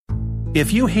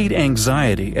If you hate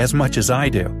anxiety as much as I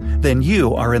do, then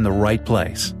you are in the right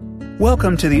place.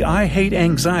 Welcome to the I Hate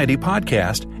Anxiety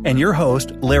podcast and your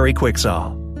host, Larry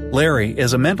Quicksall. Larry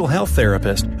is a mental health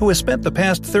therapist who has spent the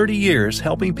past 30 years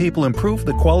helping people improve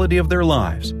the quality of their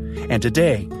lives. And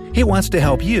today, he wants to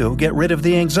help you get rid of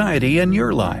the anxiety in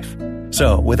your life.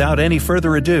 So, without any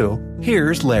further ado,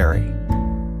 here's Larry.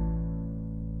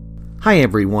 Hi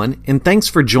everyone, and thanks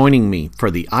for joining me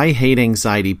for the I Hate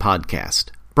Anxiety podcast,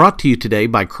 brought to you today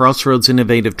by Crossroads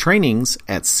Innovative Trainings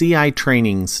at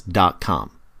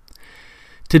citrainings.com.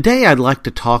 Today I'd like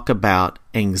to talk about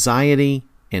anxiety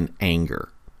and anger.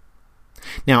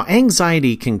 Now,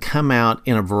 anxiety can come out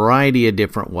in a variety of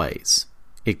different ways.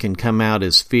 It can come out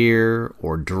as fear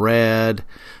or dread,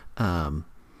 the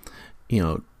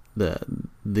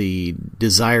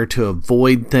desire to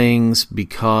avoid things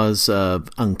because of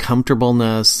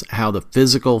uncomfortableness, how the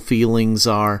physical feelings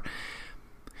are.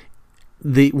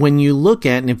 When you look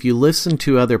at, and if you listen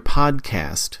to other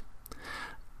podcasts,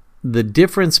 the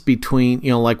difference between,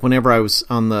 like whenever I was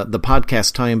on the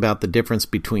podcast talking about the difference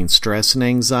between stress and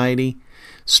anxiety,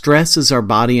 stress is our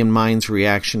body and mind's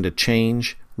reaction to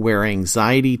change, where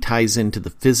anxiety ties into the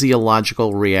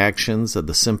physiological reactions of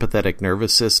the sympathetic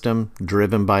nervous system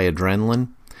driven by adrenaline.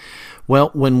 Well,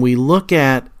 when we look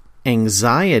at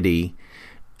anxiety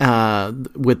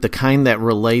with the kind that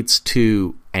relates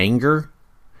to anger,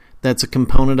 that's a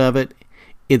component of it,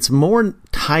 it's more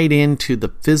tied into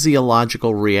the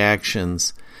physiological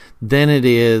reactions than it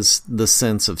is the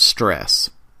sense of stress.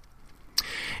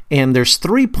 And there's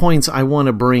 3 points I want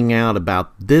to bring out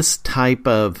about this type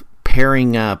of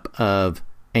pairing up of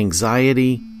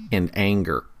anxiety and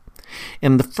anger.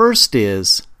 And the first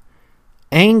is,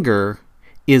 anger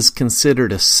is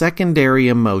considered a secondary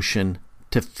emotion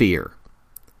to fear.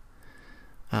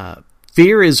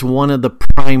 Fear is one of the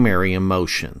primary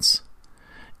emotions.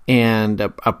 And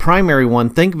a primary one,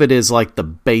 think of it as like the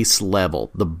base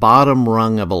level, the bottom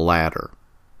rung of a ladder.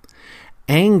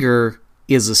 Anger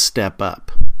is a step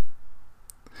up.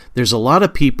 There's a lot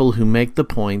of people who make the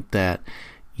point that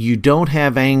you don't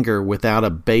have anger without a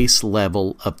base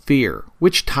level of fear,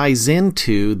 which ties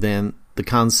into then the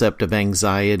concept of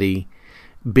anxiety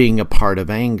being a part of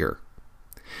anger.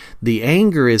 The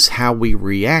anger is how we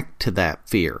react to that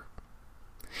fear.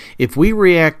 If we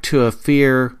react to a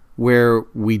fear where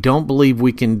we don't believe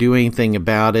we can do anything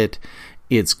about it,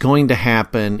 it's going to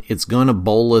happen, it's going to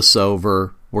bowl us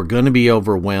over, we're going to be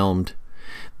overwhelmed,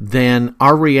 then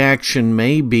our reaction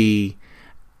may be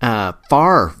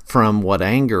far from what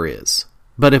anger is.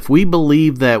 But if we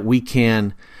believe that we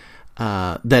can,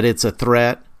 that it's a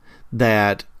threat,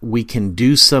 that we can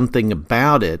do something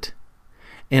about it,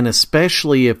 and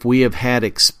especially if we have had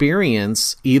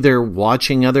experience either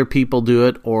watching other people do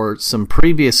it or some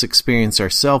previous experience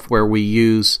ourselves where we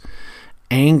use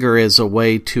anger as a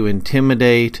way to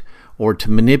intimidate or to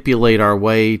manipulate our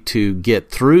way to get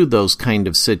through those kind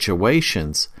of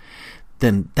situations,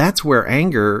 then that's where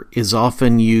anger is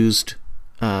often used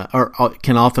or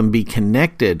can often be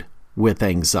connected with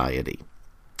anxiety.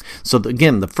 So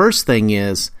again, the first thing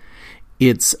is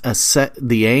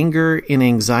the anger and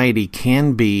anxiety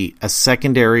can be a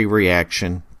secondary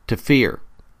reaction to fear.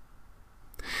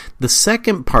 The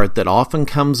second part that often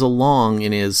comes along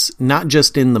and is not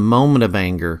just in the moment of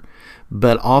anger,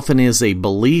 but often is a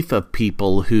belief of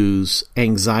people whose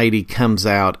anxiety comes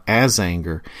out as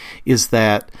anger, is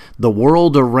that the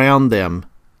world around them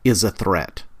is a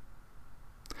threat.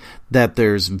 That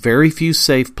there's very few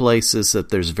safe places, that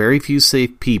there's very few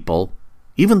safe people,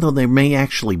 even though they may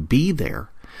actually be there.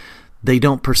 They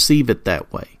don't perceive it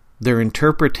that way. Their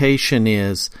interpretation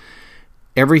is,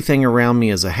 everything around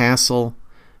me is a hassle.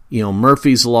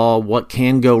 Murphy's Law, what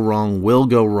can go wrong will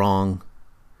go wrong.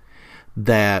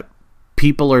 That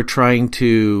people are trying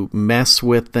to mess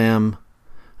with them.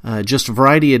 Just a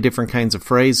variety of different kinds of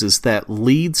phrases that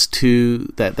leads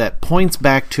to, that points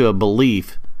back to a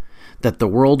belief that the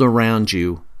world around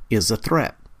you is a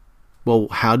threat. Well,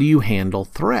 how do you handle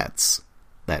threats?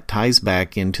 That ties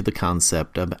back into the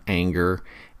concept of anger,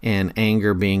 and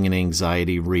anger being an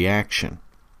anxiety reaction.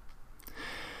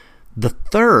 The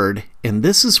third, and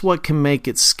this is what can make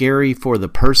it scary for the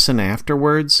person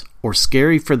afterwards, or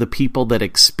scary for the people that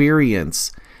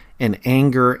experience an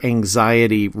anger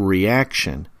anxiety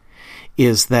reaction,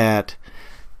 is that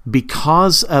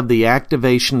because of the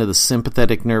activation of the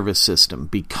sympathetic nervous system,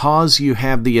 because you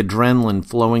have the adrenaline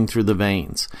flowing through the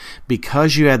veins,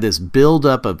 because you have this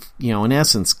buildup of, in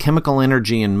essence, chemical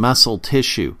energy in muscle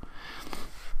tissue,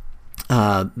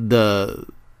 there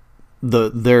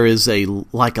is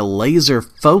like a laser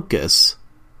focus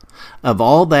of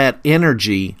all that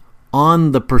energy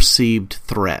on the perceived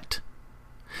threat.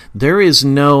 There is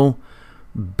no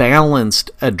balanced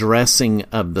addressing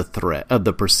of the threat, of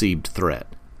the perceived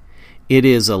threat. It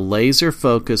is a laser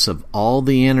focus of all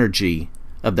the energy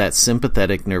of that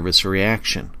sympathetic nervous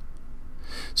reaction.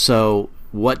 So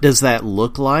what does that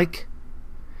look like?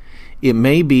 It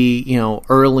may be,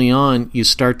 early on you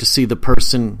start to see the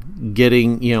person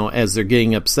getting, as they're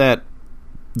getting upset,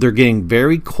 they're getting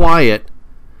very quiet,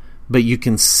 but you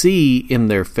can see in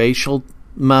their facial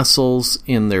muscles,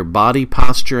 in their body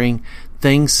posturing,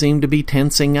 things seem to be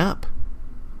tensing up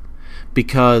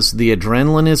because the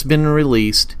adrenaline has been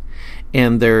released,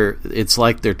 and it's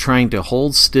like they're trying to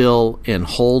hold still and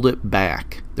hold it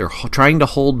back. They're trying to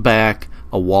hold back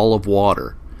a wall of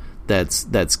water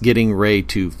that's getting ready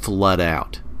to flood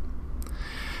out.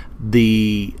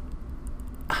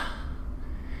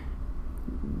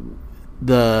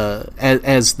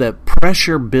 As the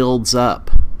pressure builds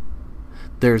up,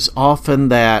 there's often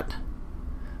that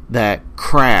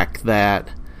crack, that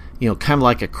kind of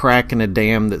like a crack in a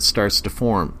dam that starts to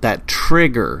form. That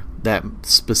trigger, that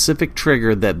specific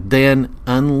trigger that then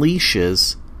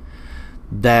unleashes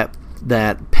that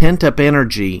pent up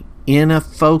energy in a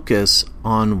focus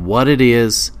on what it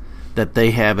is that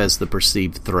they have as the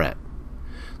perceived threat.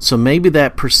 So maybe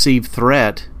that perceived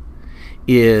threat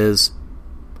is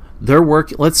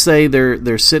let's say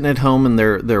they're sitting at home and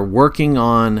they're working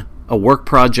on a work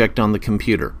project on the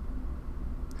computer,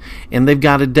 and they've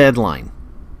got a deadline.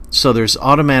 So there's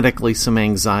automatically some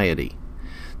anxiety.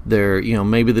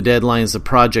 Maybe the deadline is the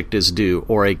project is due,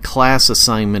 or a class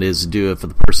assignment is due if the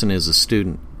person is a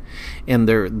student. And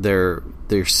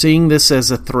they're seeing this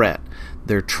as a threat.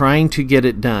 They're trying to get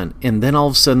it done, and then all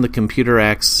of a sudden the computer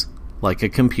acts like a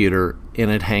computer and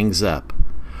it hangs up,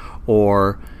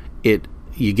 or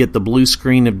you get the blue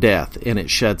screen of death and it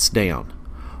shuts down,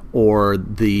 or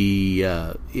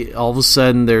all of a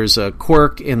sudden there's a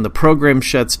quirk and the program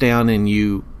shuts down and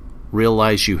you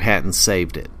realize you hadn't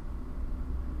saved it.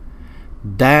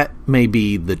 That may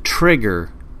be the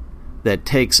trigger that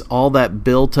takes all that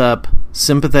built up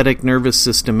sympathetic nervous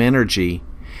system energy,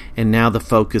 and now the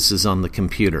focus is on the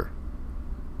computer.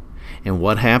 And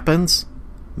what happens?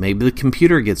 Maybe the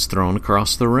computer gets thrown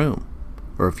across the room.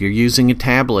 Or if you're using a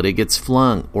tablet, it gets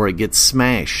flung or it gets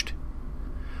smashed.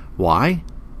 Why?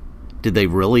 Did they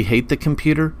really hate the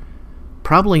computer?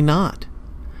 Probably not.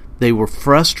 They were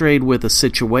frustrated with a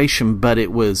situation, but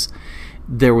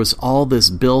there was all this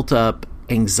built up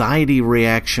anxiety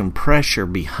reaction pressure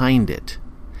behind it.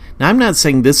 Now, I'm not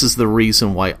saying this is the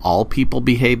reason why all people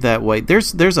behave that way.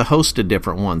 There's a host of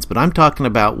different ones, but I'm talking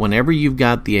about whenever you've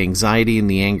got the anxiety and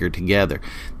the anger together,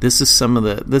 this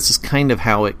is kind of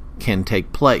how it can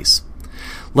take place.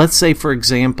 Let's say, for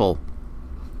example,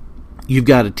 you've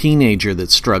got a teenager that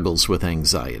struggles with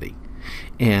anxiety,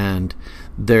 and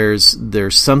there's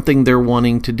something they're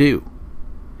wanting to do.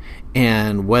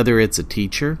 And whether it's a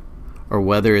teacher or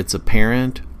whether it's a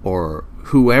parent or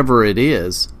whoever it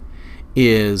is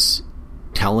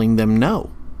telling them no,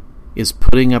 is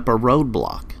putting up a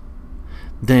roadblock,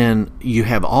 then you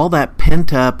have all that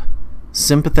pent-up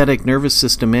sympathetic nervous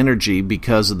system energy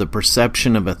because of the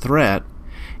perception of a threat,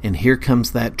 and here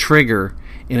comes that trigger,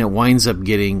 and it winds up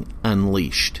theing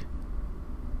unleashed.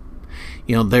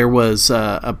 There was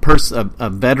a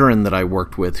veteran that I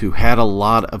worked with who had a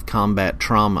lot of combat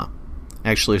trauma.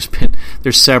 Actually,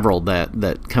 there's several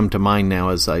that come to mind now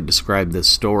as I describe this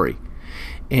story.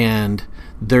 And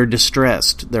they're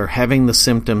distressed. They're having the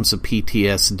symptoms of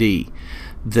PTSD.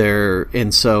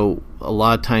 And so a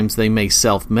lot of times they may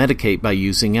self-medicate by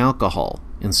using alcohol.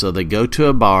 And so they go to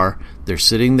a bar, they're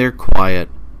sitting there quiet,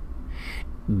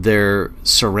 they're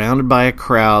surrounded by a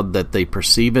crowd that they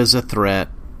perceive as a threat,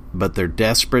 but they're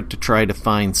desperate to try to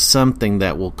find something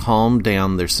that will calm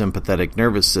down their sympathetic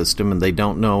nervous system, and they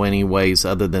don't know any ways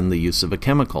other than the use of a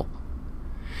chemical.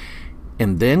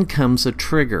 And then comes a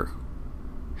trigger.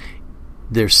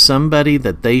 There's somebody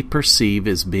that they perceive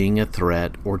as being a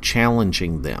threat or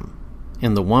challenging them.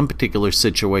 And the one particular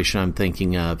situation I'm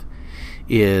thinking of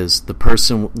is the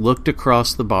person looked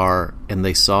across the bar and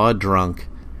they saw a drunk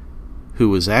who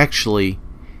was actually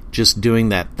just doing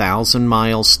that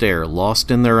 1,000-mile stare, lost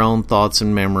in their own thoughts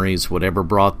and memories, whatever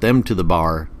brought them to the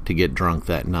bar to get drunk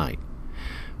that night.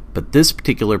 But this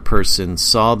particular person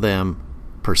saw them,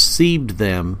 perceived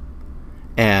them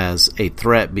as a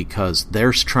threat because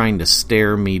they're trying to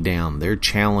stare me down. They're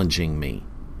challenging me.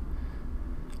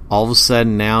 All of a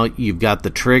sudden now you've got the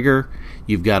trigger,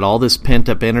 you've got all this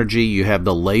pent-up energy, you have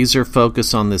the laser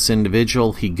focus on this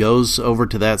individual. He goes over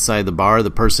to that side of the bar, the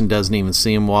person doesn't even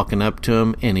see him walking up to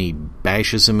him, and he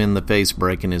bashes him in the face,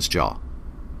 breaking his jaw.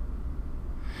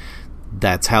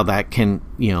 that's how that can,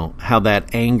 how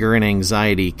that anger and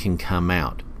anxiety can come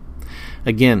out.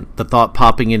 Again, the thought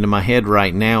popping into my head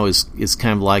right now is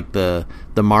kind of like the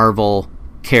Marvel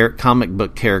comic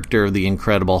book character of the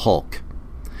Incredible Hulk.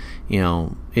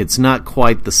 It's not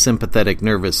quite the sympathetic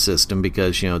nervous system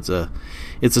because it's a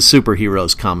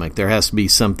superheroes comic. There has to be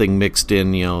something mixed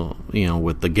in,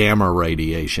 with the gamma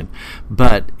radiation.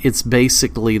 But it's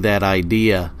basically that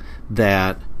idea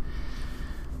that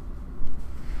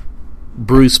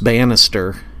Bruce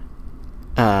Bannister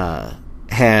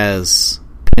has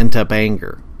pent-up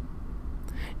anger,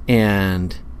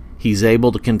 and he's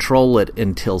able to control it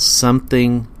until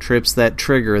something trips that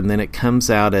trigger, and then it comes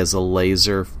out as a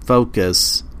laser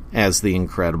focus as the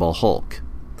Incredible Hulk.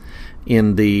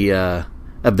 In the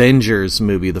Avengers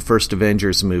movie, the first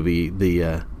Avengers movie,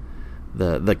 the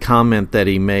comment that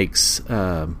he makes,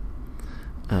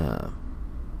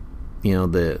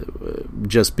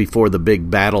 just before the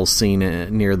big battle scene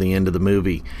near the end of the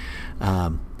movie, I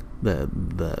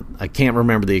can't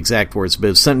remember the exact words, but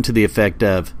it was something to the effect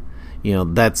of,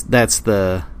 that's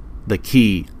the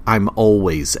key. I'm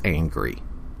always angry.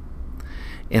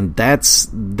 And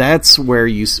that's where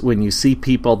when you see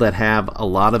people that have a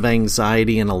lot of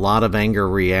anxiety and a lot of anger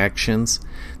reactions,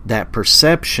 that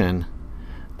perception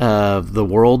of the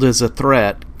world as a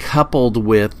threat coupled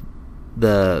with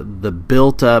the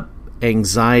built up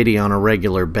anxiety on a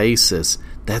regular basis,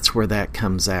 that's where that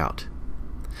comes out.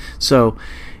 So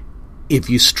if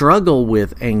you struggle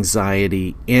with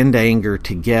anxiety and anger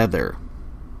together,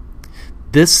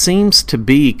 this seems to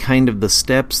be kind of the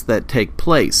steps that take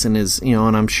place, and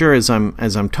and I'm sure as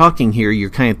I'm talking here, you're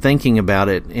kind of thinking about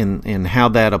it and how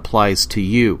that applies to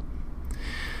you.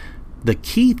 The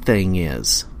key thing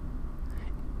is,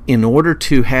 in order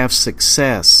to have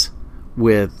success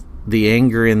with the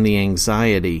anger and the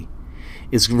anxiety,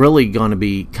 is really going to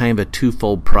be kind of a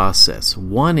twofold process.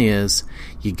 One is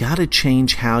you got to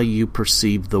change how you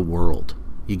perceive the world.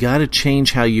 You got to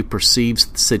change how you perceive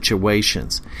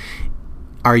situations.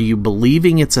 Are you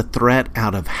believing it's a threat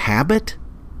out of habit,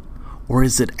 or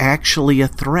is it actually a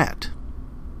threat?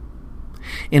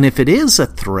 And if it is a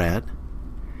threat,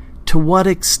 to what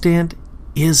extent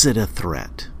is it a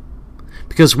threat?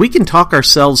 Because we can talk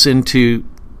ourselves into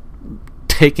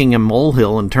taking a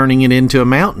molehill and turning it into a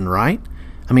mountain, right?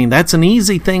 I mean, that's an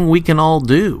easy thing we can all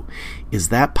do. Is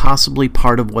that possibly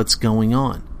part of what's going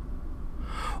on?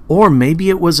 Or maybe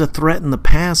it was a threat in the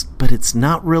past, but it's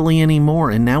not really anymore,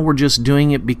 and now we're just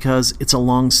doing it because it's a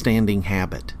long-standing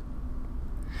habit.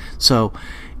 So,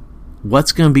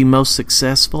 what's going to be most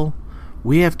successful?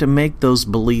 We have to make those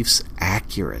beliefs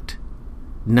accurate,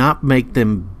 not make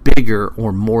them bigger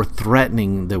or more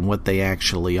threatening than what they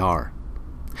actually are.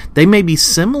 They may be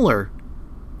similar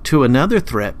to another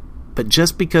threat, but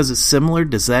just because it's similar,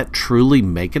 does that truly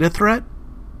make it a threat?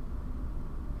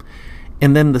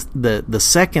 And then the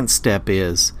second step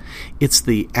is, it's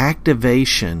the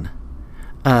activation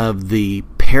of the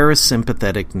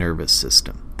parasympathetic nervous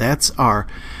system. That's our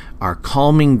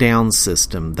calming down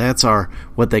system. That's our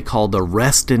what they call the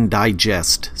rest and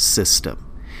digest system.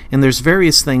 And there's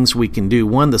various things we can do.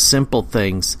 One of the simple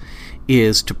things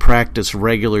is to practice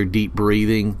regular deep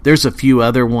breathing. There's a few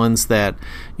other ones that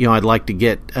I'd like to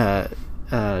get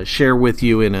share with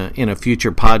you in a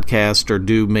future podcast, or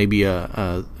do maybe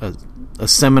a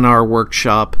seminar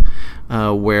workshop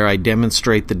where I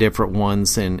demonstrate the different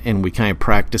ones and we kind of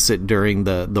practice it during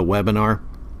the webinar.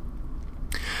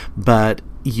 But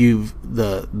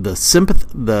the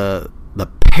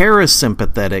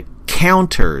parasympathetic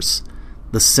counters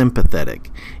the sympathetic.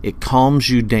 It calms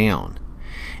you down.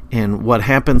 And what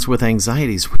happens with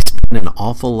anxiety is we spend an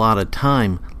awful lot of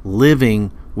time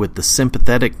living with the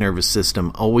sympathetic nervous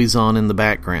system always on in the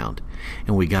background.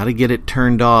 And we got to get it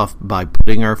turned off by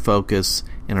putting our focus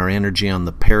and our energy on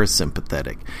the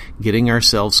parasympathetic, getting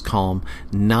ourselves calm,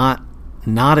 not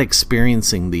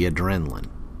experiencing the adrenaline.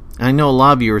 I know a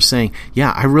lot of you are saying,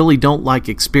 yeah, I really don't like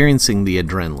experiencing the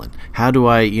adrenaline. How do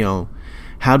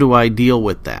I deal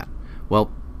with that?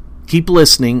 Well, keep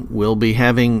listening. We'll be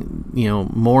having,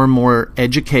 more and more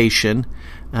education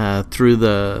through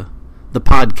the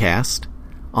podcast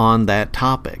on that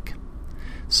topic.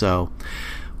 So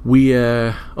we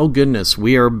are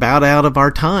about out of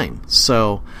our time.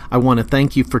 So I want to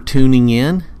thank you for tuning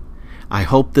in. I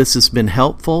hope this has been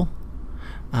helpful.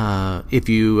 If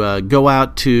you go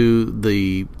out to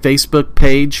the Facebook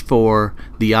page for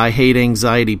the I Hate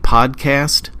Anxiety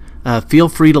podcast, feel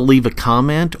free to leave a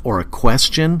comment or a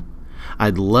question.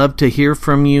 I'd love to hear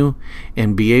from you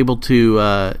and be able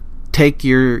to take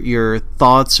your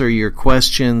thoughts or your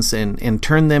questions and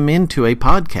turn them into a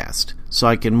podcast so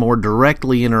I can more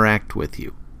directly interact with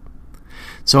you.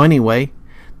 So anyway,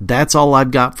 that's all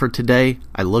I've got for today.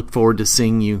 I look forward to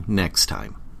seeing you next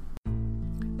time.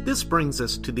 This brings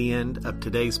us to the end of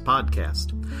today's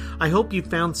podcast. I hope you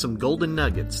found some golden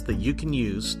nuggets that you can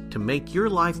use to make your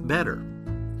life better.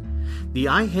 The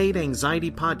I Hate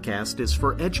Anxiety podcast is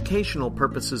for educational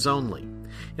purposes only.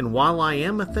 And while I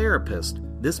am a therapist,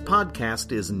 this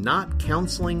podcast is not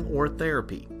counseling or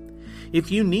therapy.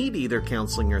 If you need either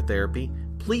counseling or therapy,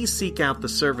 please seek out the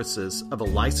services of a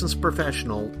licensed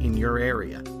professional in your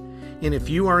area. And if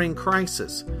you are in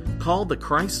crisis, call the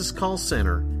Crisis Call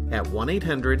Center at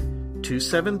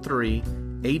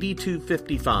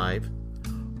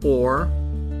 1-800-273-8255 or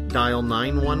dial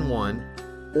 911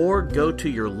 or go to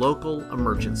your local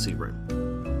emergency room.